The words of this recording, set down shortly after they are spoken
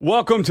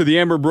Welcome to the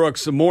Amber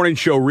Brooks Morning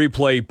Show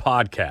Replay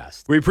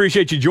Podcast. We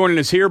appreciate you joining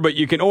us here, but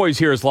you can always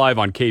hear us live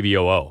on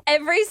KVOO.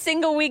 Every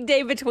single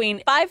weekday between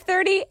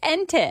 5:30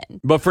 and 10.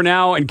 But for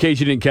now, in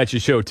case you didn't catch the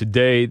show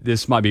today,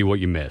 this might be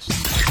what you missed.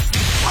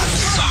 I'm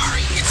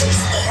sorry,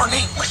 it's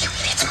morning. What do you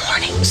mean it's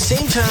morning?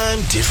 Same time,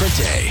 different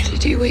day.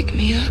 Did you wake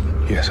me up?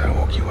 Yes, I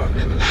woke you up.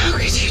 How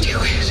could you do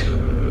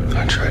it?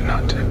 I tried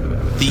not to.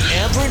 The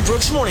Amber and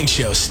Brooks Morning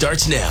Show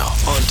starts now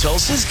on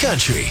Tulsa's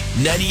Country,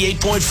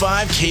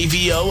 98.5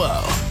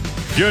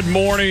 KVOO. Good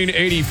morning,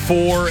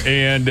 84,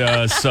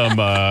 and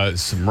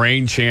some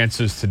rain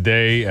chances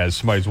today as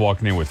somebody's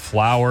walking in with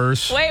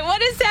flowers. Wait, what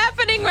is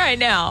happening right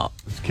now?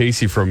 It's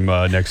Casey from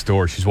next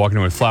door. She's walking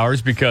in with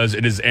flowers because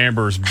it is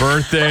Amber's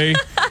birthday.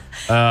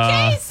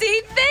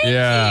 Casey, thank you.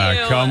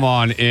 Yeah, come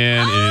on in.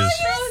 Oh, It is.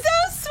 you're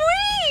so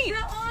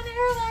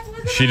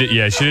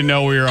sweet. She didn't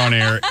know we were on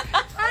air.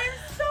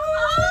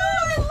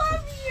 I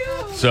love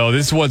you. So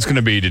this is what's going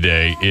to be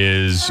today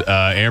is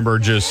Amber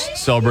just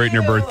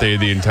celebrating her birthday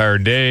the entire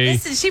day.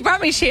 Listen, she brought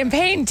me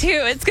champagne, too.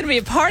 It's going to be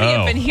a party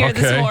up in here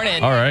this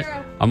morning. All right.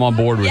 I'm on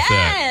board with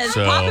that. Yes,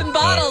 So, popping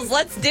bottles.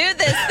 Let's do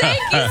this.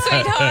 Thank you,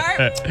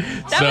 sweetheart.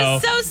 That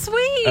was so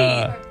sweet.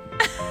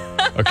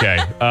 Okay.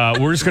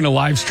 We're just going to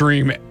live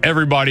stream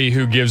everybody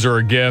who gives her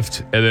a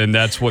gift, and then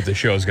that's what the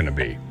show is going to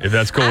be, if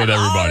that's cool with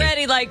everybody.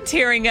 I'm already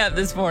tearing up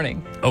this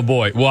morning. Oh,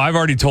 boy. Well, I've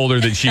already told her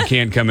that she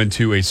can't come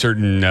into a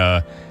certain...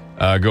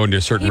 go into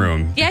a certain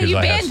room. Yeah, because you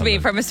I have banned me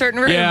something. from a certain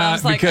room. Yeah, I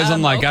was like, because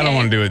I'm like, I don't okay.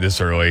 want to do it this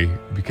early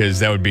because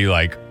that would be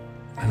like,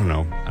 I don't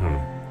know.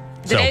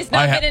 The day's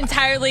not been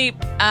entirely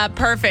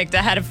perfect.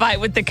 I had a fight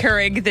with the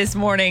Keurig this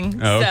morning.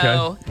 Oh,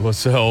 okay.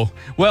 So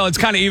Well, it's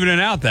kind of evening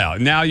out now.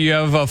 Now you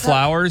have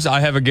flowers. I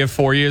have a gift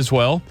for you as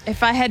well.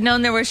 if I had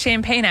known there was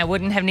champagne, I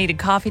wouldn't have needed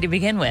coffee to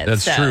begin with.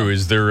 That's So. true.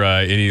 Is there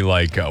any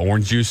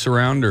orange juice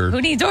around or?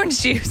 Who needs orange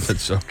juice?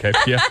 That's okay.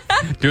 Yeah,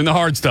 doing the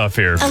hard stuff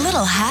here. A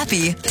little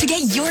happy to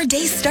get your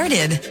day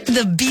started.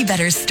 The Be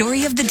Better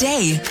story of the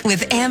day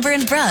with Amber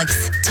and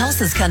Brooks.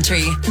 Tulsa's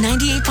Country,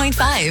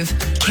 98.5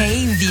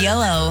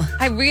 KVOO.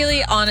 I really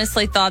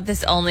honestly thought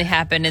this only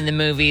happened in the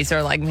movies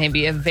or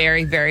maybe a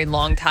very, very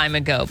long time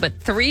ago. But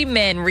 3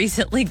 men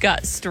recently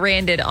got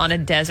stranded on a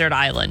desert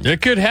island.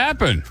 It could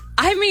happen.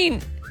 I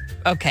mean,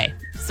 okay.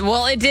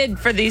 Well, it did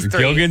for these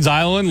 3. Gilligan's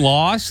Island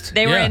lost.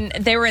 They were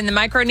in the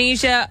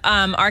Micronesia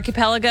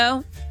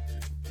archipelago.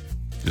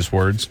 Just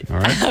words. All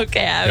right.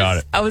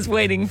 Okay, I was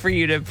waiting for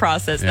you to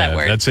process that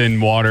word. That's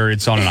in water.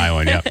 It's on an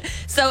island. Yeah.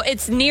 So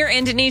it's near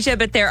Indonesia,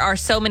 but there are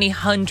so many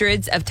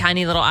hundreds of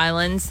tiny little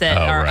islands that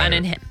are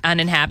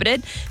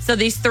uninhabited. So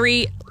these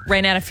 3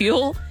 ran out of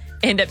fuel,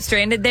 end up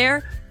stranded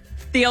there.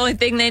 The only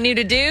thing they knew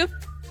to do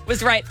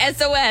was write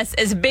SOS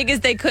as big as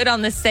they could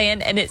on the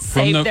sand, and it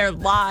saved their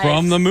lives.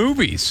 From the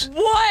movies.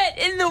 What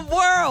in the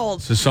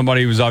world? So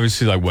somebody was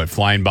obviously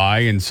flying by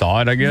and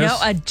saw it, I guess? No,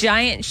 a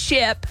giant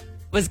ship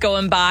was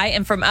going by,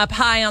 and from up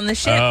high on the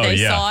ship, they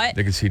saw it.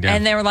 They could see down.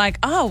 And they were like,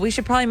 oh, we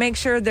should probably make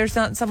sure there's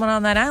not someone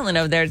on that island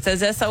over there. It says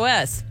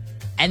SOS.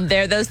 And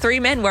there those 3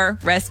 men were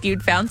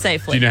rescued, found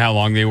safely. Do you know how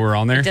long they were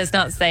on there? It does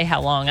not say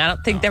how long. I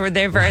don't think they were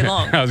there very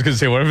long. I was going to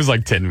say, what if it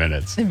was 10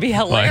 minutes? It'd be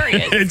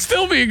hilarious. It'd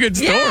still be a good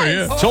story.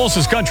 Yes. Yeah.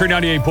 Tulsa's Country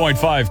 98.5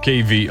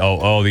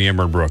 KVOO, the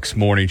Amber Brooks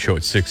Morning Show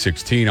at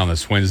 6:16 on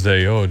this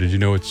Wednesday. Oh, did you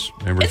know it's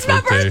Amber's It's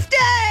my birthday!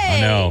 I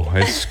know.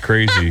 It's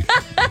crazy.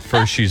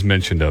 First she's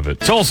mentioned of it.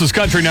 Tulsa's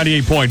Country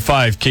 98.5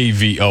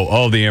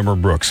 KVOO, the Amber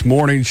Brooks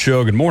Morning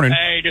Show. Good morning.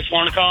 Hey, just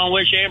want to call and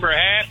wish Amber a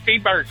happy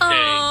birthday.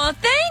 Oh,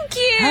 thank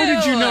you. How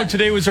did you know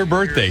today was her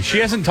birthday? She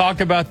hasn't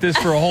talked about this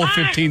for a whole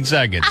 15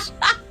 seconds.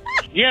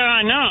 Yeah,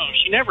 I know.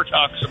 She never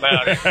talks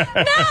about it.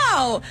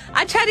 No,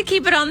 I try to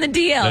keep it on the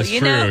DL. That's true.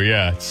 Know?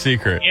 Yeah, it's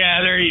secret.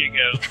 Yeah, there you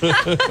go.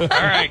 All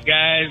right,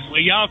 guys. Well,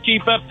 y'all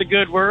keep up the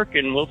good work,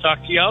 and we'll talk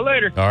to y'all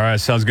later. All right,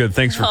 sounds good.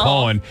 Thanks for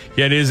calling.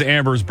 Yeah, it is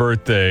Amber's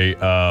birthday.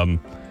 How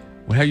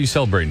are you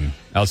celebrating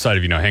outside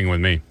of hanging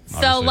with me?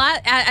 So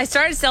I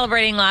started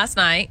celebrating last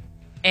night,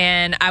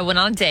 and I went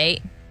on a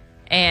date.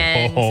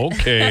 And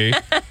okay.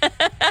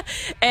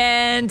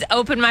 and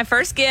opened my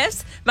first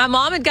gifts. My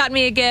mom had gotten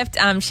me a gift.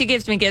 She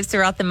gives me gifts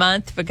throughout the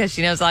month because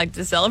she knows I like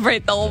to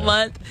celebrate the whole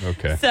month.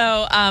 Okay.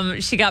 So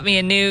she got me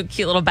a new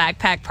cute little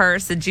backpack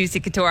purse, a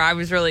Juicy Couture. I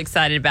was really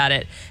excited about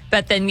it.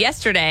 But then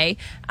yesterday,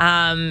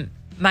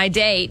 my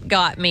date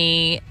got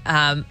me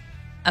a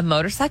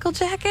motorcycle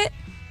jacket.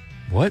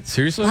 What?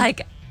 Seriously?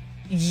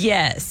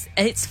 Yes.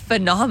 It's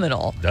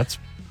phenomenal. That's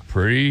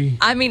pretty...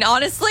 I mean,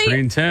 honestly...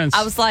 Pretty intense.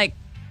 I was like,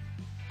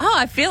 oh,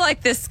 I feel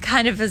like this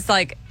kind of is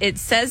it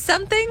says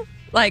something.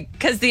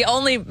 Because the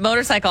only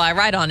motorcycle I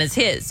ride on is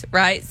his,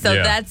 right?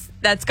 So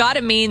that's got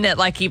to mean that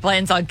he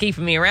plans on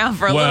keeping me around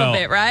for a little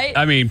bit, right?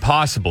 I mean,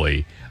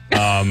 possibly.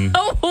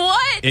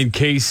 What? In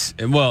case,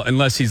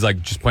 unless he's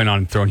just planning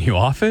on throwing you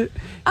off it.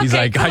 He's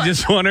Okay, I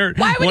just want to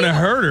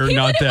hurt her, he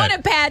not wouldn't that.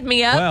 want to pad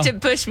me up to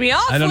push me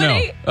off, I don't would know.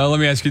 he? Let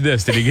me ask you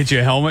this. Did he get you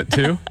a helmet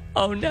too?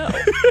 Oh, no.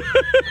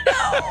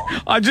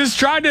 I just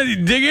tried to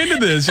dig into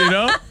this,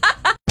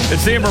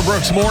 It's the Amber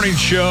Brooks Morning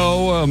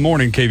Show,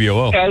 morning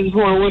KVOO. I just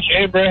want to wish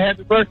Amber a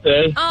happy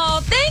birthday.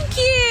 Oh, thank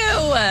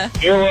you.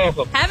 You're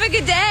welcome. Have a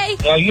good day.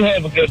 Well, you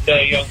have a good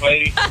day, young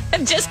lady.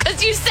 Just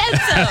because you said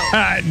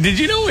so. Did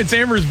you know it's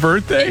Amber's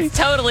birthday? It's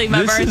totally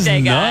my This birthday,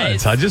 is guys.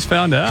 nuts. I just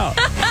found out.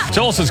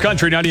 Tulsa's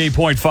Country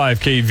 98.5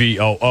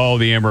 KVOO,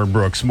 the Amber and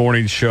Brooks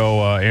morning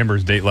show.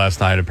 Amber's date last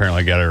night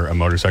apparently got her a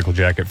motorcycle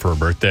jacket for her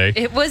birthday.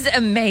 It was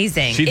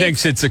amazing. She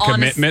thinks it's a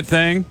commitment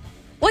thing.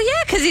 Well,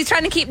 yeah, because he's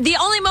trying to keep the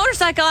only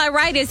motorcycle I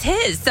ride is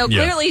his. So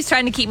Yeah. clearly he's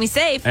trying to keep me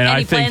safe. And And, I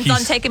he think plans on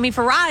he's- taking me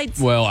for rides.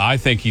 Well, I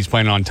think he's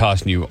planning on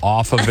tossing you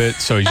off of it,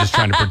 so he's just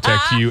trying to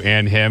protect you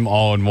and him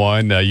all in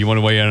one. You want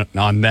to weigh in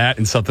on that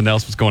and something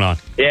else? What's going on?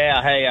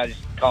 Yeah, hey, I just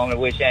calling to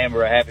wish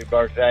Amber a happy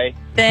birthday.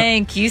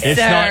 Thank you, It's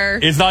sir.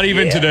 not. It's not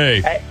even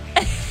today.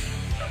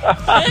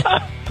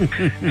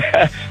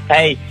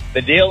 Hey,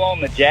 the deal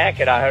on the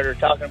jacket, I heard her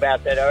talking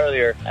about that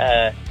earlier.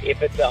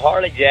 If it's a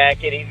Harley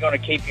jacket, he's going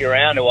to keep you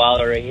around a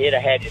while, or he'd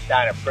have had you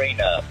sign a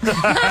prenup.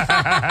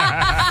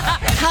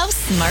 How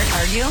smart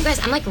are you? You guys,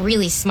 I'm like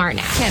really smart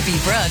now.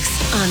 Campy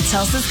Brooks on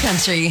Tulsa's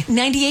Country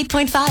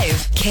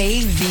 98.5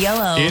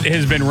 KVOO. It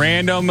has been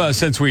random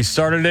since we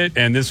started it,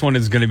 and this one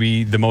is going to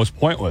be the most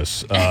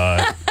pointless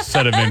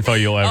set of info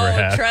you'll ever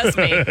have. Trust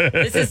me.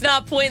 This is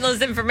not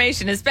pointless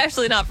information,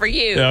 especially not for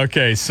you.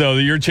 Okay, so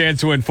your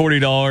chance to win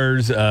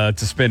 $40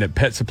 to spend at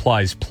Pet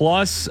Supplies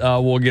Plus.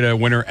 We'll get a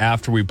winner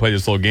after we play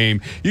this little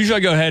game. Usually I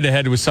go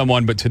head-to-head with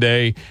someone, but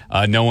today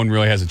no one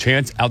really has a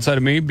chance outside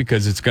of me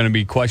because it's going to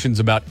be questions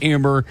about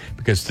Amber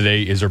because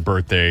today is her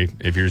birthday.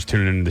 If you're just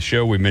tuning into the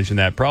show, we mentioned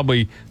that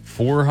probably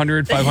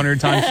 400, 500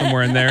 times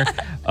somewhere in there.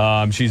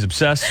 She's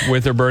obsessed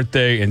with her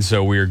birthday, and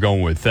so we are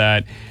going with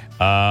that.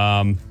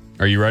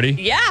 Are you ready?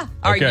 Yeah.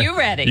 Are Okay. you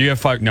ready? You have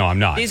 5. No, I'm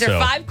not. These are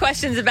 5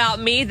 questions about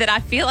me that I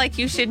feel like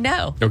you should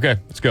know. Okay,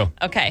 let's go.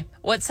 Okay.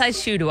 What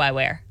size shoe do I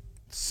wear?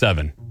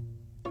 7.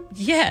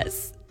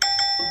 Yes.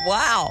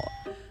 Wow.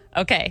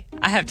 Okay.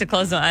 I have to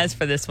close my eyes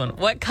for this one.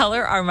 What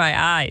color are my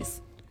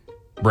eyes?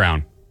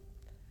 Brown.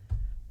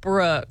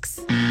 Brooks.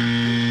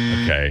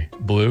 Okay.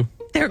 Blue.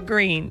 They're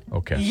green.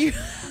 Okay.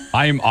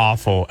 I am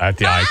awful at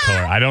the eye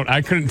color.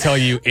 I couldn't tell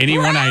you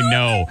anyone I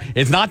know.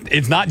 It's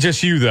not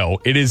just you though.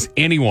 It is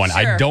anyone.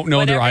 I Sure, don't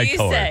know their whatever eye you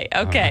color. say.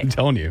 Okay. I'm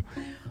telling you.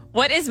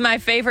 What is my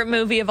favorite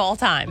movie of all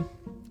time?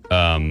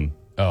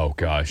 Oh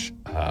gosh.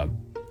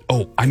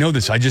 I know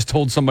this. I just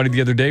told somebody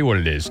the other day what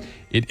it is.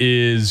 It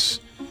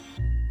is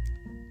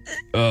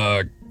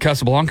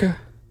Casablanca?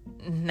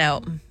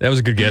 No. That was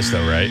a good guess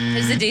though, right?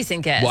 It's a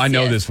decent guess. Well, I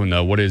know yes. this one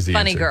though. What is the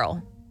Funny answer?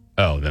 Girl.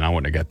 Oh, then I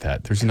wouldn't have got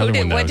that. There's another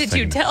one that I What was did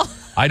you thinking. tell?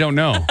 I don't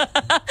know.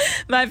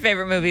 My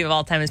favorite movie of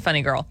all time is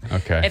Funny Girl.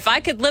 Okay. If I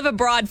could live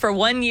abroad for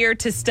 1 year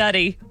to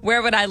study,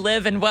 where would I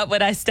live and what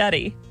would I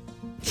study?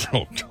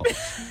 You'd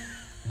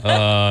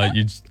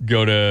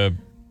go to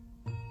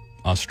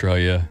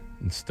Australia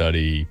and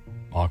study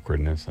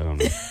awkwardness. I don't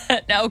know.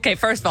 No, okay,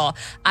 first of all,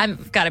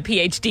 I've got a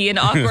PhD in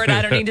awkward.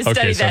 I don't need to Okay,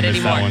 study so I that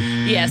missed that anymore.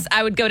 one. Yes,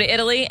 I would go to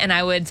Italy and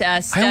I would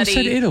study. I almost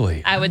said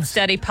Italy. I would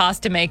study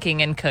pasta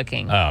making and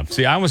cooking.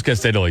 See, I almost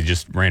guessed Italy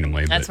just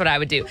randomly. That's what I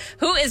would do.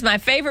 Who is my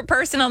favorite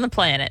person on the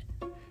planet?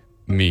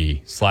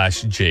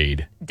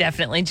 Me/Jade.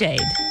 Definitely Jade.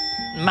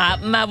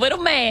 My little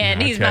man.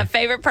 He's Okay. my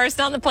favorite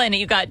person on the planet.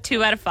 You got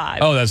 2 out of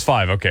 5. Oh, that's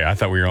 5. Okay, I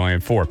thought we were only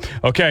at 4.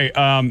 Okay,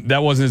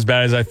 that wasn't as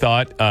bad as I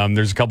thought.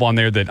 There's a couple on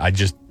there that I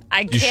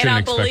I you shouldn't cannot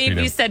expect believe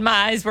me you to said my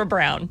eyes were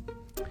brown.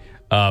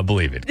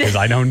 believe it because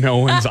I know no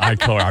one's eye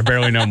color. I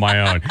barely know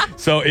my own.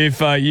 So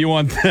if you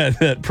want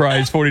that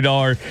prize,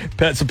 $40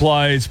 Pet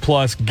Supplies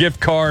Plus gift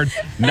card,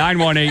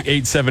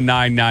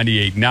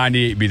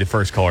 918-879-9898. Be the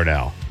first caller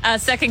now.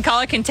 Second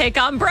caller can take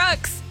on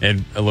Brooks.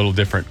 And a little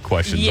different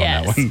questions on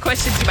that Yes, one.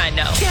 questions you might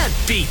know. Can't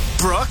beat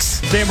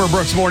Brooks. Amber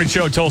Brooks Morning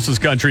Show, Tulsa's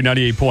Country,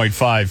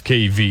 98.5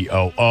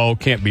 KVOO.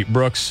 Can't beat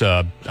Brooks.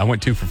 I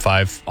went 2 for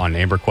 5 on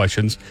Amber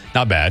questions.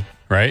 Not bad,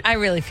 right? I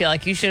really feel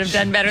like you should have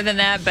done better than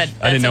that, but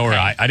I didn't know okay.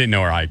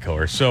 her eye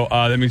color. So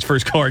that means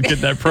first caller get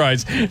that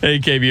prize. Hey,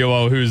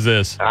 KVOO, who's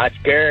this? That's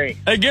Gary.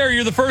 Hey, Gary,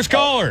 you're the first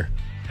caller.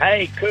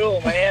 Hey,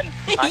 cool, man.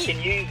 I can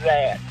use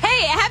that.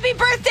 Hey, happy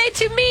birthday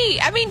to me.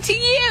 I mean, to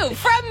you,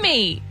 from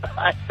me.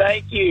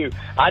 Thank you.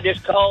 I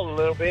just called a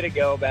little bit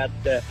ago about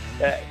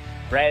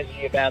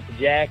razzing you about the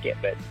jacket,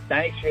 but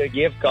thanks for the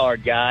gift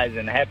card, guys,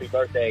 and happy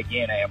birthday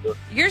again, Amber.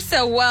 You're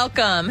so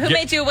welcome. Who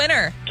made you a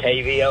winner?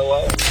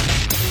 KVOO.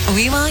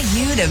 We want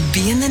you to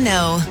be in the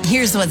know.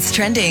 Here's what's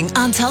trending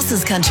on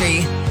Tulsa's Country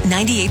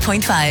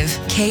 98.5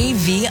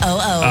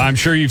 KVOO. I'm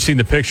sure you've seen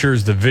the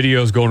pictures, the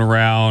videos going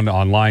around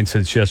online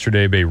since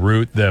yesterday.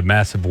 Beirut, the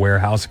massive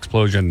warehouse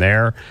explosion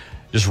there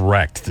just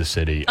wrecked the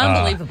city.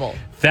 Unbelievable.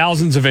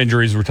 Thousands of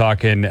injuries. We're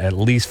talking at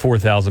least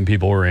 4,000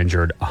 people were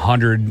injured.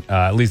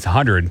 At least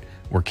 100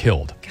 were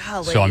killed.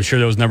 Golly. So I'm sure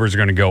those numbers are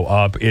going to go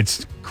up.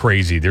 It's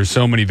crazy. There's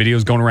so many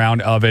videos going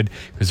around of it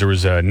because there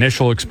was an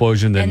initial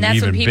explosion, then And that's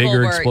even when people bigger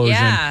were- explosion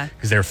yeah.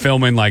 because they're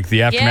filming like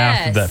the aftermath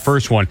of Yes. that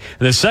first one.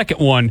 And the second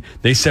one,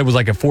 they said was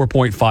like a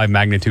 4.5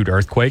 magnitude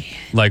earthquake.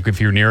 Like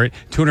if you're near it,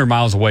 200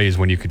 miles away is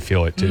when you could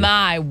feel it too.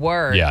 My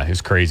word. Yeah,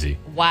 it's crazy.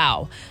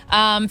 Wow.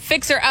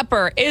 Fixer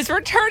Upper is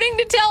returning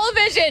to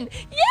television.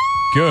 Yay!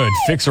 Good.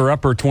 Fixer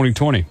Upper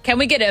 2020. Can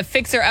we get a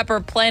Fixer Upper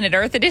Planet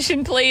Earth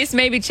edition, please?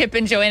 Maybe Chip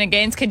and Joanna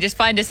Gaines can just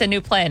find us a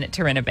new planet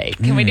to renovate.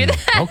 Can we do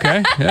that? Okay.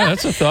 Yeah,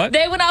 that's a thought.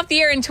 They went off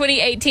the air in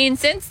 2018.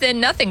 Since then,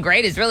 nothing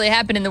great has really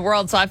happened in the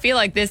world. So I feel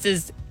like this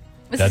is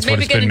That's what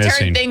maybe it's been going to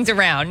missing. turn things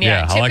around.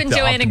 Yeah, I Chip like and the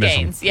Joanna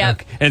optimism. Gaines.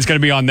 Yep. Okay. And it's going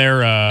to be on their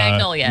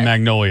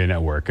Magnolia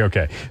Network.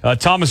 Okay.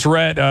 Thomas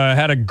Rhett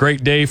had a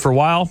great day for a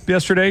while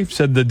yesterday.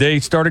 Said the day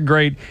started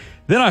great.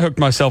 Then I hooked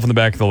myself in the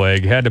back of the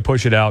leg, had to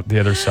push it out the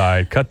other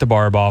side, cut the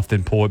barb off,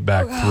 then pull it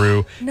back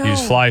through. no. He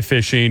was fly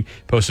fishing,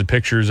 posted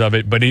pictures of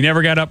it, but he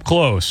never got up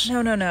close.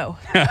 No.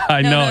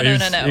 I know.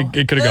 No.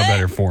 It could have gone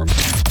better for him.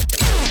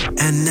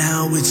 And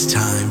now it's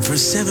time for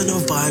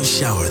 705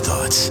 Shower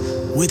Thoughts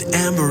with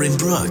Amber and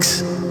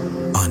Brooks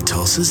on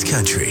Tulsa's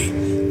Country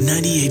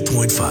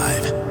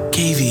 98.5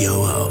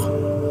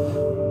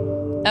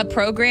 KVOO. A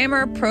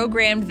programmer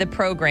programmed the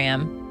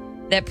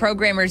program that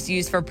programmers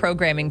use for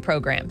programming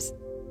programs.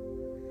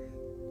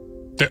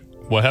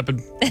 What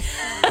happened?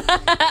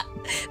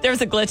 There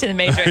was a glitch in the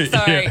Matrix.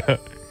 Sorry. Yeah.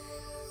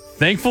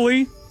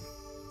 Thankfully,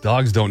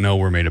 dogs don't know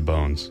we're made of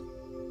bones.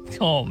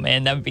 Oh,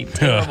 man, that would be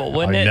terrible,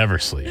 wouldn't I it? never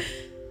sleep.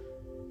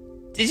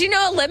 Did you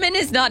know a lemon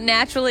is not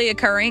naturally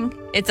occurring?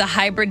 It's a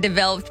hybrid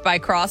developed by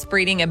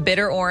crossbreeding a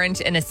bitter orange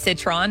and a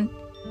citron.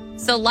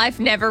 So life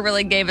never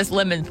really gave us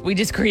lemons. We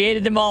just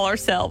created them all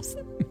ourselves.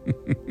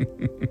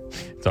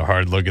 It's a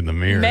hard look in the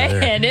mirror.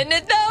 Man, there. isn't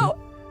it though?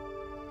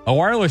 A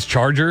wireless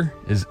charger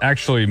is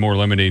actually more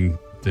limiting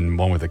than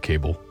one with a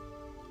cable.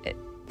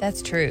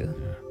 That's true.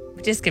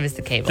 Just give us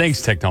the cable.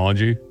 Thanks,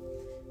 technology.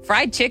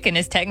 Fried chicken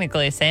is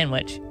technically a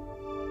sandwich.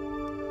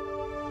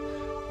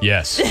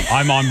 Yes,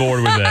 I'm on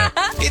board with that.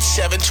 It's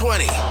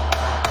 720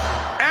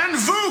 And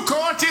VU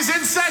Court is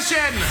in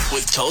session.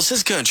 with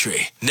Tulsa's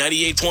Country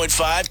 98.5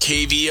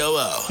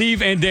 KVOO.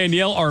 Steve and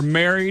Danielle are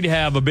married,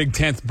 have a big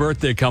 10th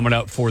birthday coming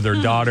up for their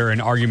daughter, an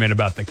argument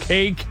about the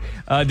cake.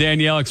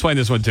 Danielle, explain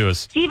this one to us.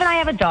 Steve and I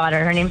have a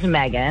daughter. Her name's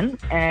Megan,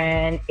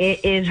 and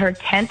it is her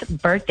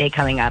 10th birthday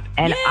coming up.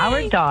 And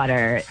our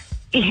daughter,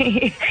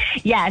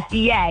 yes,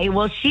 yay.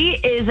 Well, she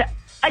is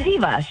a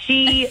diva.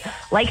 She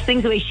likes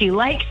things the way she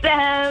likes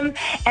them.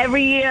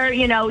 Every year,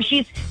 you know,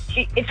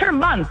 it's her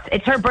month.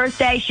 It's her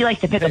birthday. She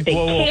likes to pick a big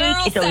cake.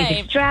 Girl It's always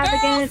same.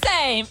 extravagant. Girl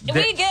same.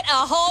 We get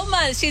a whole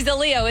month. She's a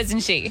Leo,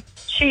 isn't she?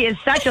 She is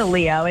such a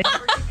Leo.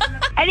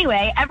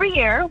 Anyway, every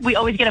year we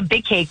always get a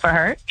big cake for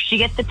her. She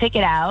gets to pick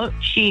it out.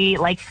 She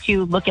likes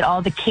to look at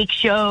all the cake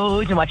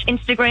shows and watch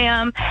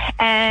Instagram.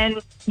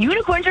 And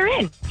unicorns are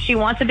in. She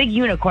wants a big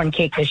unicorn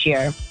cake this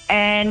year.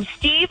 And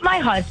Steve, my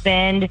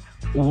husband,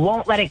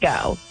 won't let it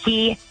go.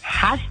 He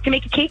has to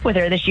make a cake with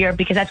her this year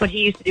because that's what he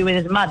used to do with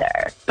his mother.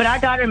 But our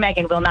daughter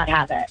Megan will not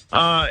have it.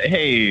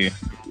 Hey,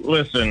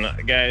 listen,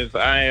 guys,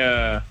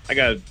 I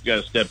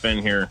gotta step in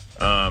here.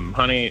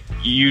 Honey,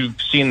 you've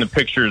seen the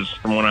pictures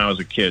from when I was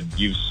a kid.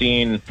 You've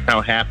seen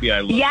how happy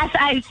I look. Yes,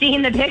 I've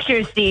seen the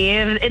pictures,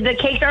 Steve. The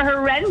cakes are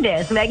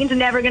horrendous. Megan's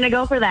never going to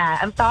go for that.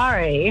 I'm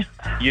sorry.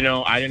 You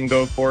know, I didn't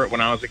go for it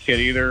when I was a kid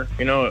either,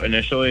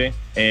 initially.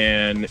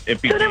 And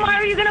it became... So then why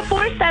are you going to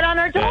force that on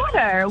our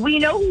daughter? We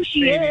know who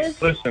she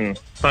is. Listen,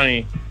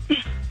 honey,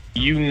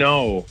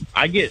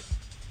 I get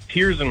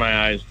tears in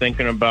my eyes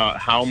thinking about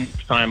how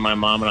much time my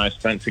mom and I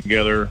spent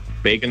together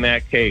baking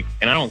that cake.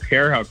 And I don't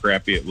care how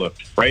crappy it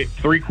looked, right?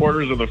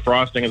 3/4 of the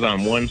frosting is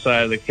on one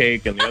side of the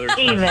cake and the other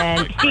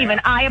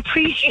Steven, I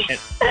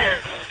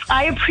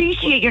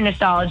appreciate your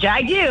nostalgia.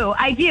 I do.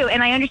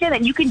 And I understand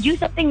that you can do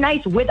something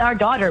nice with our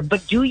daughter,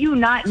 but do you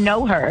not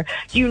know her?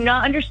 Do you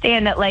not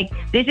understand that,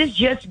 this is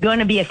just going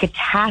to be a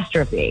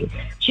catastrophe?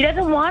 She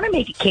doesn't want to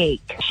make a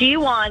cake. She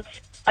wants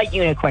a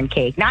unicorn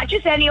cake, not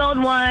just any old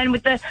one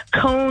with the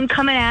cone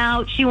coming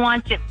out. She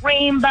wants it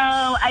rainbow.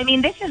 I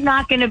mean, this is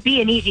not going to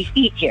be an easy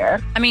feat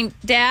here. I mean,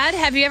 Dad,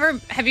 have you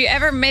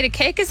ever made a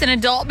cake as an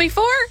adult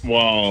before?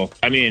 Well,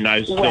 I mean,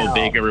 I still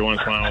bake every once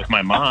in a while with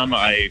my mom.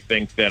 I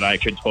think that I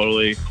could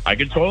totally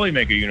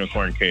make a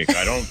unicorn cake.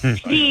 I don't.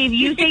 Steve,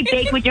 you say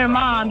bake with your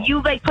mom.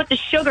 You put the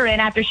sugar in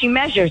after she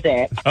measures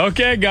it.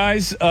 Okay,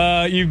 guys,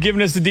 you've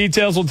given us the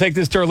details. We'll take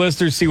this to our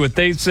listeners, see what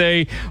they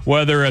say,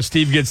 whether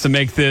Steve gets to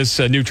make this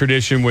a new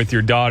tradition with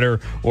your daughter,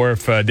 or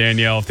if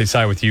Danielle, if they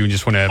side with you and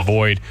just want to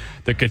avoid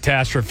the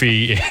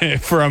catastrophe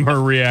from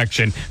her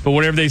reaction. But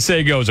whatever they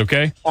say goes,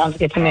 okay? Sounds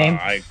good to me.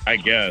 I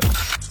guess.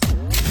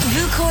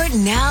 VU Court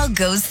now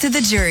goes to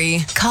the jury.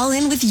 Call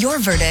in with your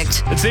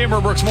verdict. It's the Amber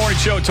Brooks Morning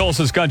Show,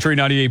 Tulsa's Country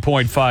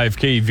 98.5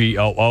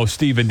 KVOO.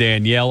 Steve and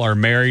Danielle are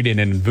married and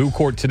in VU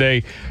Court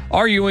today.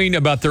 arguing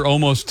about their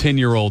almost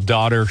 10-year-old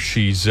daughter.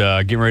 She's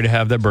getting ready to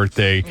have that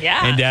birthday.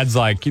 Yeah. And Dad's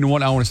like, you know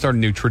what? I want to start a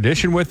new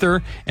tradition with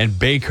her and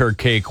bake her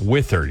cake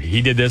with her.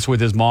 He did this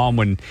with his mom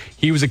when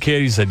he was a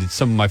kid. He said, it's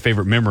some of my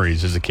favorite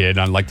memories as a kid.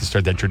 And I'd like to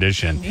start that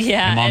tradition.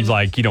 Yeah. And Mom's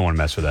like, you don't want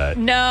to mess with that.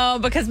 No,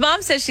 because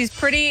Mom says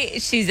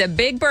she's a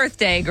big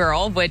birthday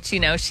girl, which,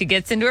 she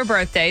gets into her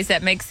birthdays.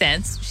 That makes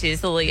sense.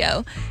 She's a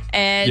Leo.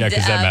 And Yeah,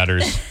 because that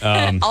matters.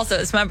 Also,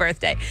 it's my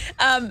birthday.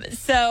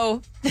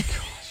 So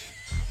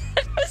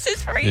that was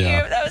just for you.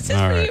 Yeah. That was just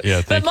All for right. you. Yeah,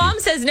 but thank Mom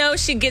you. says no.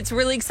 She gets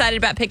really excited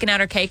about picking out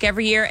her cake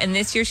every year, and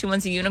this year she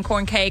wants a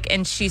unicorn cake,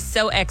 and she's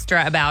so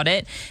extra about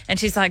it. And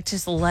she's like,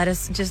 just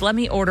let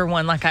me order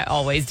one like I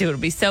always do. It'll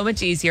be so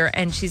much easier,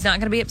 and she's not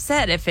going to be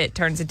upset if it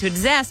turns into a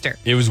disaster.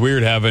 It was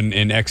weird having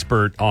an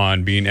expert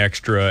on being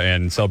extra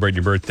and celebrating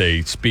your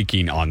birthday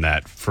speaking on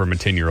that from a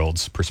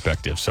 10-year-old's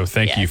perspective. So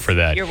thank you for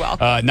that. You're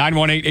welcome.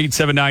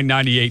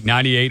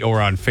 918-879-9898 or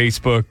on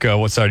Facebook.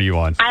 What side are you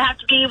on? I have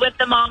to be with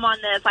the mom on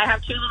this. I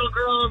have two little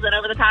girls, and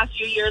over the past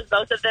few years,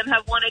 both of them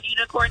have wanted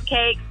unicorn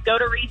cakes. Go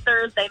to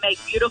Reese's. They make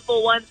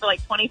beautiful ones for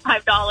like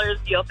 $25.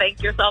 You'll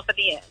thank yourself in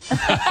the end.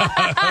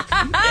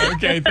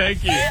 Okay,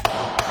 thank you.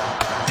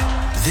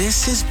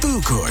 This is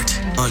Boo Court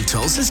on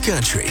Tulsa's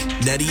Country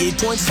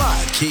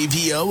 98.5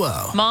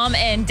 KVOO. Mom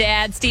and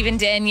Dad, Steve and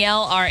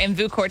Danielle, are in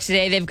VU Court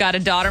today. They've got a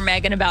daughter,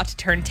 Megan, about to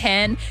turn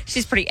 10.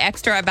 She's pretty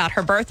extra about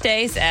her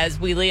birthdays, as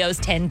we Leos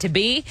tend to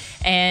be.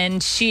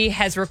 And she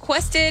has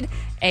requested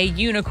a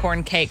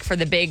unicorn cake for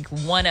the big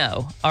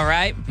 1-0. All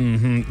right?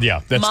 Mm-hmm.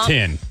 Yeah, that's Mom,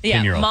 10. Yeah,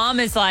 10-year-old. Mom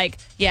is like,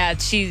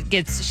 she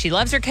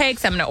loves her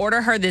cakes. I'm going to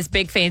order her this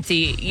big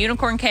fancy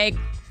unicorn cake.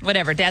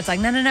 Whatever. Dad's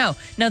like, no.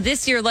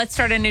 This year, let's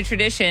start a new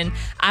tradition.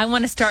 I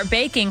want to start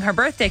baking her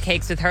birthday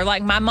cakes with her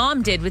like my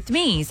mom did with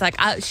me. He's like,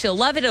 she'll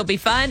love it. It'll be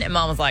fun. And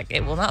Mom was like,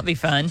 it will not be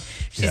fun.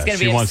 She's going to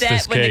she be wants upset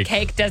this when the cake.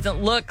 cake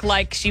doesn't look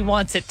like she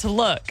wants it to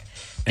look.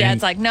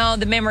 Dad's like, no,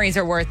 the memories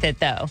are worth it,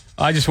 though.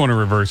 I just want to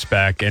reverse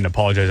back and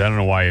apologize. I don't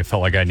know why I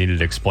felt like I needed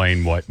to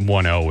explain what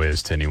 1-0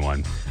 is to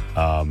anyone.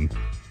 10.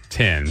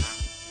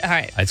 All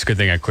right. It's a good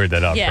thing I cleared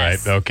that up,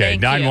 Yes, right? Okay.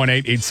 thank you.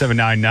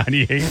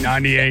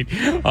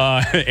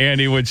 918-879-9898.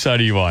 Andy, which side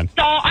are you on?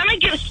 So I'm going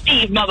to give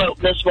Steve my vote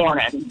this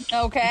morning.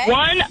 Okay.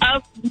 One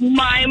of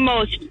my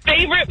most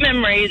favorite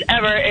memories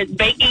ever is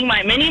baking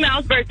my Minnie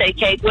Mouse birthday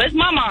cake with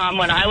my mom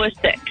when I was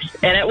 6.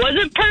 And it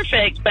wasn't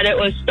perfect, but it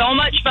was so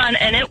much fun,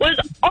 and it was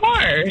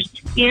ours.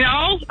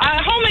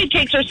 Homemade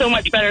cakes are so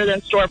much better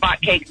than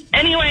store-bought cakes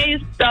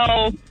anyways,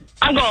 so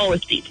I'm going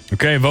with Steve.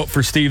 Okay, vote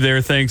for Steve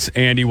there. Thanks,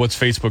 Andy. What's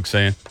Facebook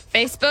saying?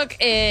 Facebook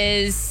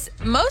is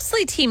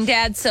mostly Team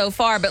Dad so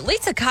far, but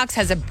Lisa Cox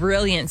has a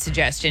brilliant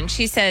suggestion.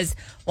 She says,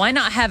 why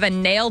not have a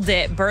nailed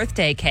it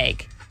birthday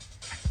cake?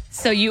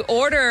 So you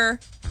order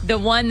the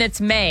one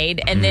that's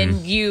made, and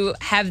then you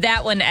have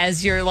that one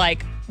as your,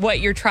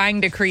 what you're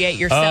trying to create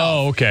yourself.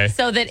 Oh, okay.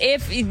 So that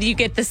if you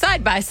get the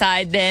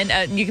side-by-side,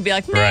 then you could be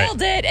like,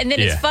 nailed it. And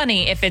then it's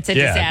funny if it's a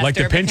disaster. Like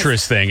the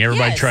Pinterest thing.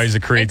 Everybody tries to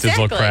create these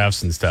little exactly.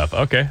 crafts and stuff.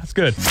 Okay, that's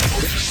good.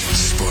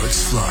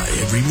 Sparks fly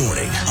every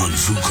morning on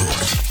VU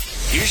Court.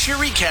 Here's your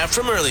recap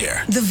from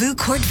earlier. The VU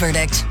Court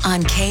verdict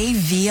on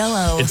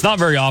KVOO. It's not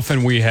very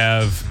often we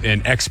have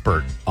an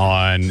expert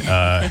on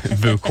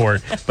VU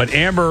Court, but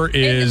Amber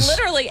In is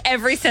literally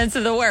every sense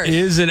of the word.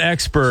 is an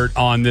expert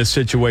on this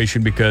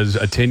situation because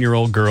a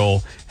 10-year-old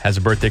girl has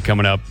a birthday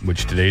coming up,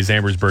 which today is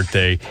Amber's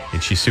birthday,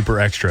 and she's super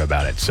extra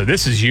about it. So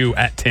this is you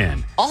at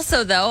 10.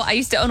 Also, though, I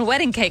used to own a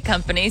wedding cake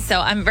company, so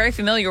I'm very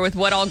familiar with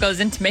what all goes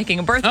into making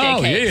a birthday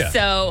cake. Yeah.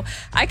 So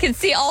I can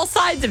see all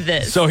sides of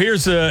this. So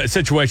here's a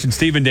situation.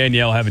 Steve and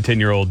Danielle have a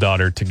 10-year-old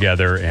daughter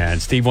together,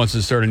 and Steve wants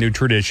to start a new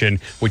tradition,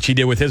 which he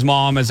did with his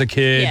mom as a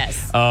kid,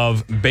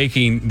 of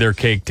baking their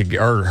cake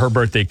or her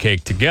birthday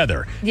cake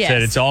together. Yes.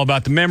 Said it's all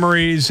about the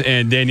memories,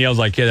 and Danielle's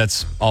like, yeah,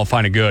 that's all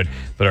fine and good,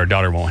 but our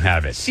daughter won't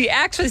have it. She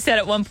actually said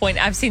at one point,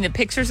 I've seen the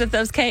pictures of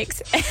those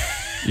cakes.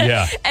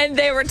 Yeah. And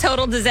they were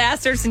total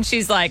disasters. And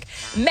she's like,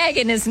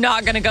 Megan is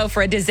not going to go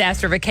for a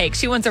disaster of a cake.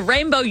 She wants a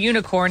rainbow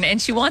unicorn,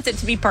 and she wants it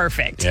to be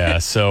perfect. Yeah,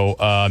 so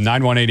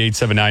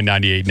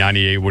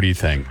 918-879-9898. What do you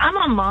think? I'm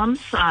on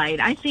Mom's side.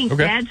 I think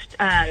Okay. Dad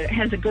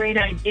has a great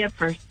idea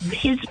for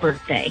his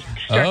birthday.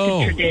 Start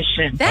the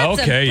tradition.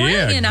 Okay,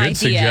 good idea.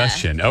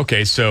 suggestion.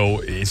 Okay,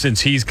 so since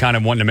he's kind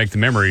of wanting to make the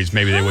memories,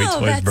 maybe they wait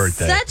till his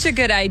birthday. Such a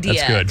good idea.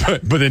 That's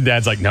good. But then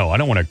Dad's like, no, I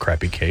don't want a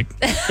crappy cake.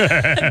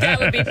 That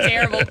would be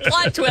terrible.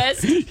 Plot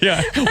twist.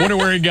 Yeah, wonder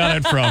where he got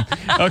it from.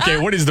 Okay,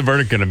 what is the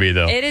verdict going to be,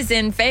 though? It is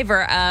in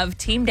favor of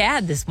Team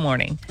Dad this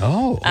morning.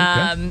 Oh,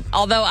 okay.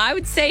 Although I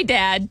would say,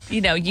 Dad, you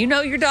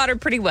know your daughter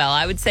pretty well.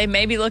 I would say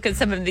maybe look at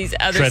some of these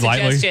other Tread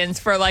lightly. suggestions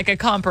for like a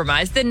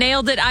compromise. The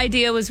nailed it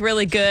idea was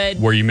really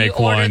good. Where you make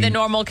order one- the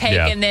normal cake,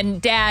 yeah. and then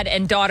Dad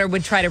and daughter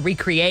would try to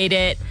recreate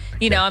it.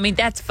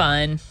 That's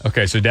fun.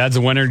 Okay, so Dad's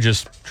a winner.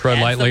 Just tread Dad's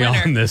the lightly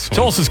winner. on this one.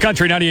 Tulsa's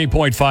Country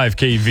 98.5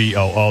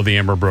 KVOO, the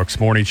Amber Brooks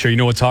Morning Show. You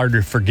know what's hard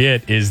to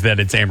forget is that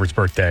it's Amber's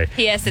birthday.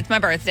 Yes, it's my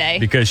birthday.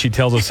 Because she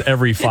tells us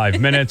every 5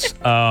 minutes.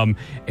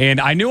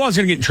 And I knew I was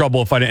going to get in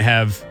trouble if I didn't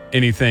have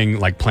anything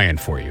like planned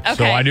for you. So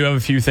Okay. I do have a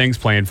few things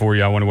planned for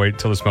you. I want to wait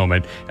till this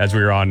moment. As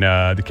we are on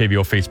the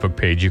KVO Facebook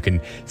page, you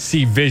can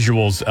see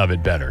visuals of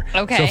it better.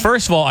 Okay. So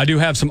first of all, I do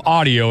have some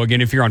audio.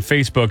 Again, if you're on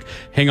Facebook,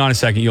 hang on a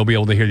second. You'll be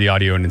able to hear the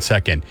audio in a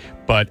second.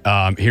 But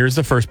here's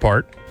the first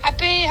part.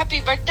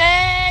 Happy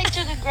birthday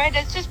to the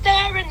greatest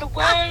sister in the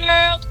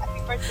world.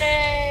 Happy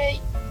birthday,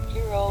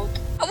 year old.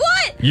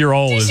 What? You're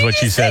old is what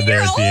she said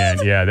there at the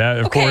end. Yeah, that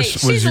of Okay, course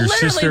was she's your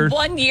literally sister.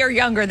 1 year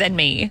younger than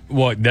me.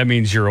 Well, that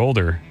means you're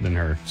older than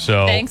her.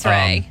 So Thanks,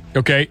 Ray.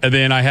 Okay, and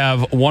then I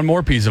have one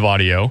more piece of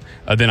audio.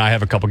 Then I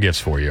have a couple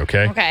gifts for you.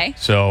 Okay. Okay.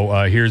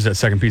 So here's that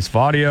second piece of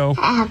audio.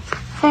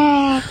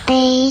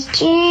 Birthday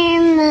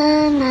to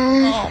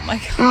Mama. Oh my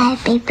God.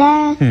 Happy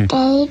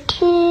birthday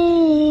to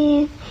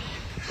you.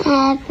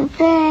 Happy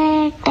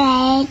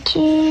birthday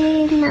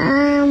to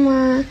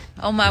Mama.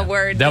 Oh my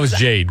word. That was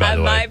Jade, by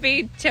the way. I might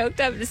be choked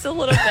up just a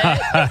little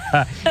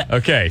bit.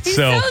 Okay, He's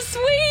so so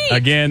sweet.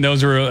 again,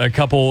 those are a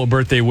couple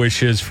birthday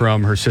wishes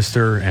from her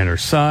sister and her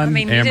son. I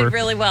mean, you Amber. did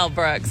really well,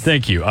 Brooks.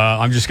 Thank you.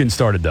 I'm just getting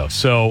started though.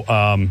 So,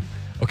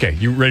 okay,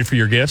 you ready for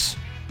your gifts?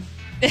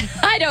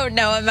 I don't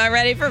know. Am I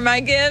ready for my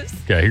gifts?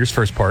 Okay, here's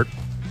first part.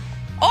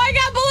 Oh, I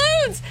got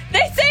balloons.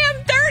 They say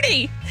I'm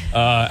 30.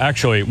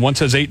 Actually, one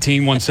says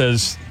 18, one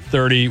says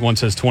 30, one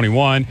says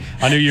 21.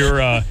 I knew you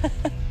were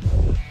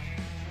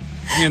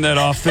getting that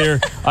off there.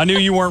 I knew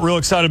you weren't real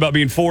excited about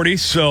being 40,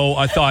 so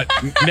I thought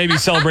maybe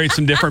celebrate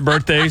some different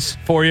birthdays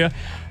for you.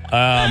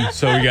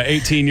 So we got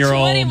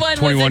 18-year-old, 21 was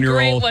a 21-year-old,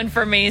 great one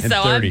for me, and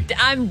so 30.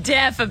 I'm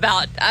deaf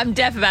about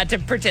to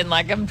pretend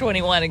like I'm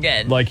 21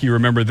 again. Like you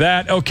remember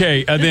that.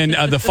 Okay, and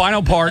then the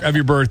final part of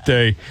your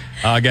birthday,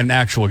 I got an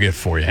actual gift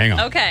for you. Hang on.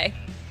 Okay.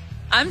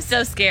 I'm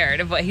so scared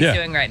of what he's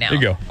doing right now. Here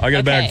you go. I got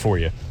a bag for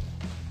you.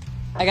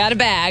 I got a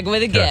bag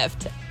with a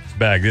gift.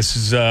 Bag. This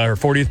is her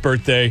 40th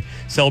birthday,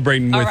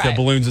 celebrating with All right.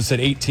 balloons that said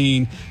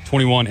 18,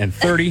 21, and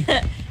 30.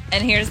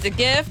 And here's the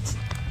gift.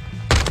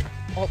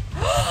 Oh.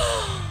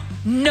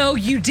 No,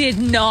 you did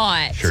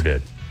not. Sure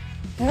did.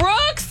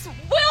 Brooks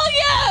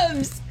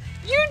Williams!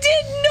 You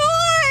did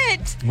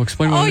not! Well,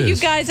 explain what it you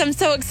is. guys, I'm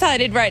so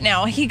excited right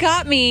now. He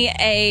got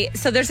me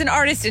so there's an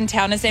artist in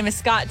town. His name is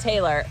Scott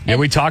Taylor. Yeah,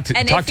 we talked to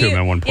if him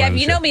at one point. Yeah, on if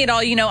the you know show. me at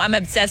all, you know I'm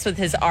obsessed with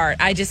his art.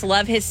 I just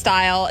love his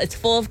style. It's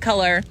full of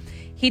color.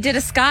 He did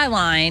a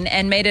skyline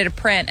and made it a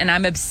print, and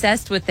I'm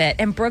obsessed with it.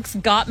 And Brooks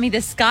got me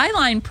the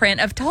skyline print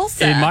of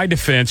Tulsa. In my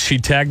defense, she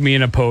tagged me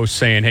in a post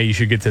saying, "Hey, you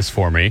should get this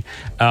for me,"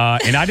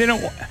 and I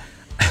didn't.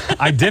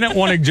 I didn't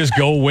want to just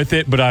go with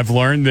it, but I've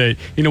learned that,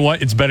 you know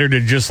what, it's better to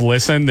just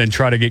listen than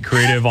try to get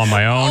creative on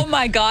my own. Oh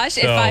my gosh,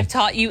 if So- I've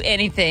taught you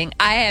anything,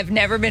 I have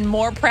never been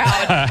more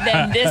proud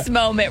than this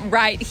moment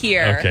right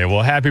here. Okay,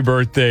 well, happy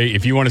birthday.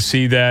 If you want to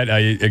see that,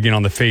 again,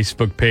 on the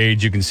Facebook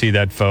page, you can see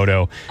that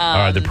photo,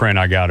 the print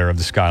I got her of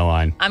the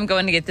skyline. I'm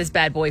going to get this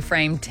bad boy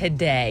framed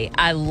today.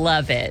 I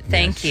love it.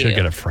 Thank you. Should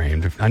get it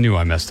framed. I knew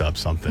I messed up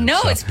something.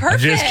 No, it's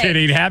perfect. Just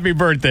kidding. Happy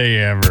birthday,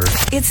 Amber.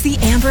 It's the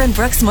Amber and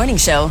Brooks Morning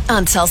Show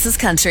on Tulsa's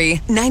Country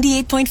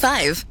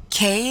 98.5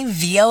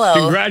 KVOO.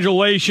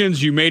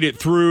 Congratulations. You made it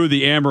through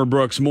the Amber and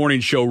Brooks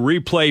Morning Show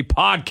replay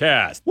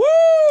podcast. Woo!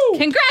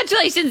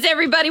 Congratulations,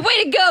 everybody.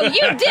 Way to go.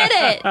 You did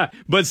it.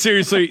 But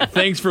seriously,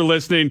 thanks for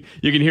listening.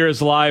 You can hear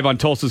us live on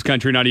Tulsa's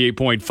Country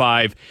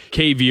 98.5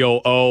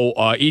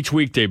 KVOO each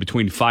weekday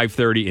between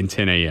 5:30 and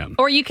 10 a.m.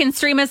 Or you can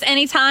stream us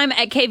anytime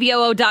at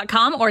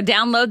kvoo.com or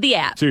download the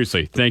app.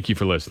 Seriously, thank you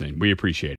for listening. We appreciate it.